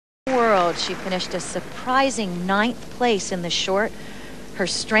world. She finished a surprising 9th place in the short. Her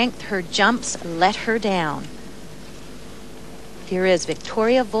strength, her jumps let her down. Here is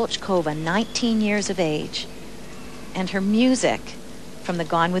Viktoria Volchkova, 19 years of age, and her music from the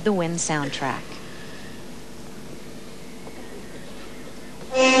Gone with the Wind soundtrack.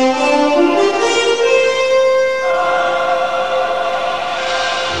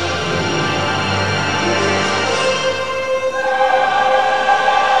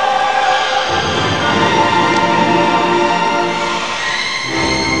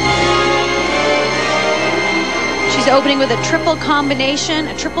 She's opening with a triple combination,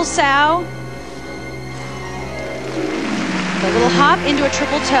 a triple sow, a little hop into a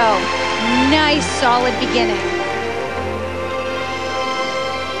triple toe. Nice, solid beginning.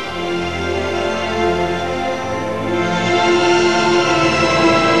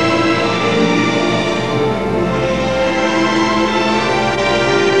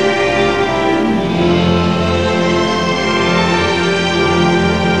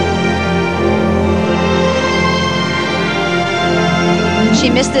 She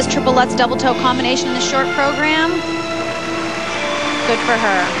missed this triple Lutz double toe combination in the short program. Good for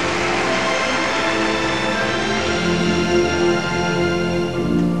her.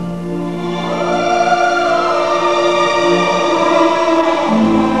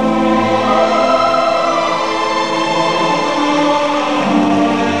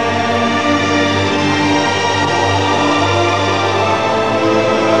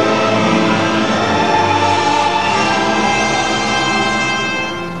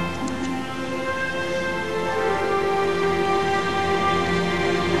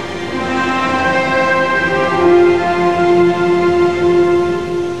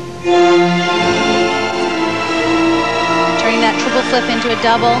 Flip into a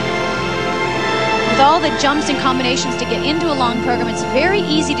double. With all the jumps and combinations to get into a long program, it's very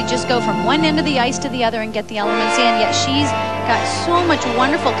easy to just go from one end of the ice to the other and get the elements in, yet she's got so much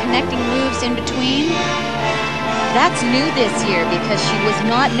wonderful connecting moves in between. That's new this year because she was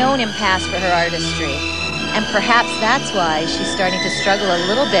not known in past for her artistry. And perhaps that's why she's starting to struggle a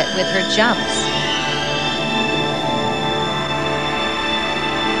little bit with her jumps.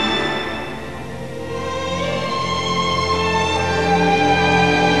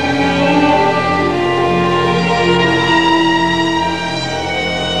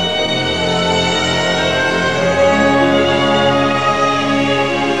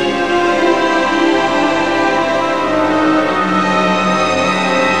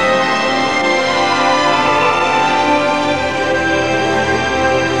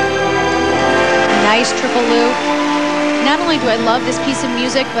 Nice triple loop. Not only do I love this piece of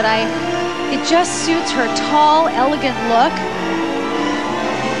music, but it just suits her tall, elegant look.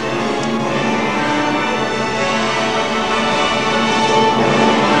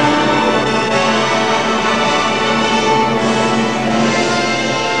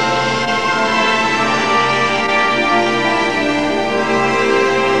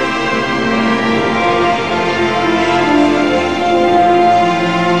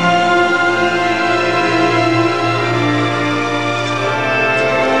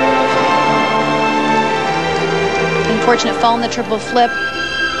 Unfortunate fall in the triple flip.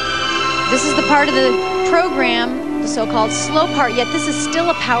 This is the part of the program, the so-called slow part, yet this is still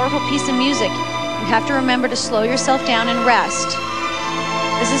a powerful piece of music. You have to remember to slow yourself down and rest.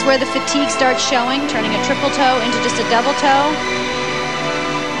 This is where the fatigue starts showing, turning a triple toe into just a double toe.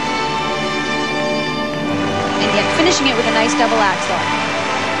 And yet finishing it with a nice double axel.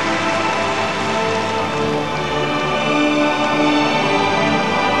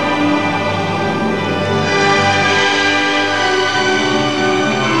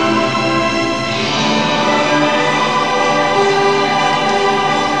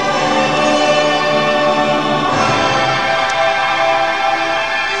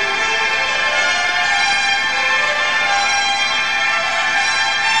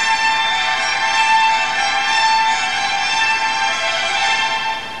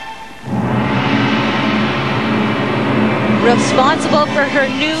 Responsible for her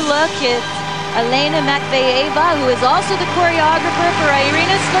new look is Elena Matveyeva, who is also the choreographer for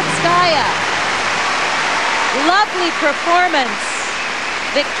Irina Slutskaya. Lovely performance.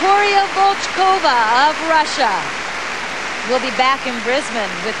 Viktoria Volchkova of Russia will be back in Brisbane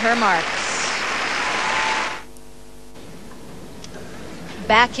with her marks.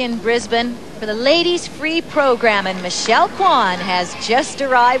 Back in Brisbane for the ladies' free program, and Michelle Kwan has just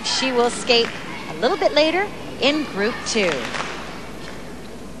arrived. She will skate a little bit later in Group 2.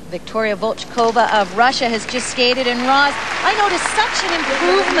 Viktoria Volchkova of Russia has just skated, and Roz, I noticed such an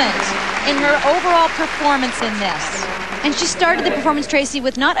improvement in her overall performance in this. And she started the performance, Tracy,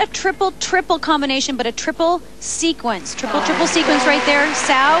 with not a triple combination, but a triple sequence. Triple sequence right there.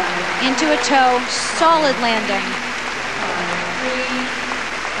 Sow into a toe. Solid landing.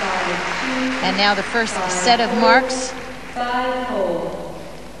 And now the first set of marks.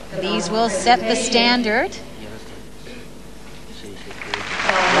 These will set the standard.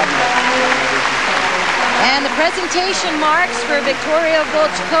 And the presentation marks for Viktoria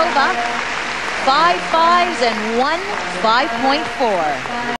Volchkova, 5 5s and 1 5.4.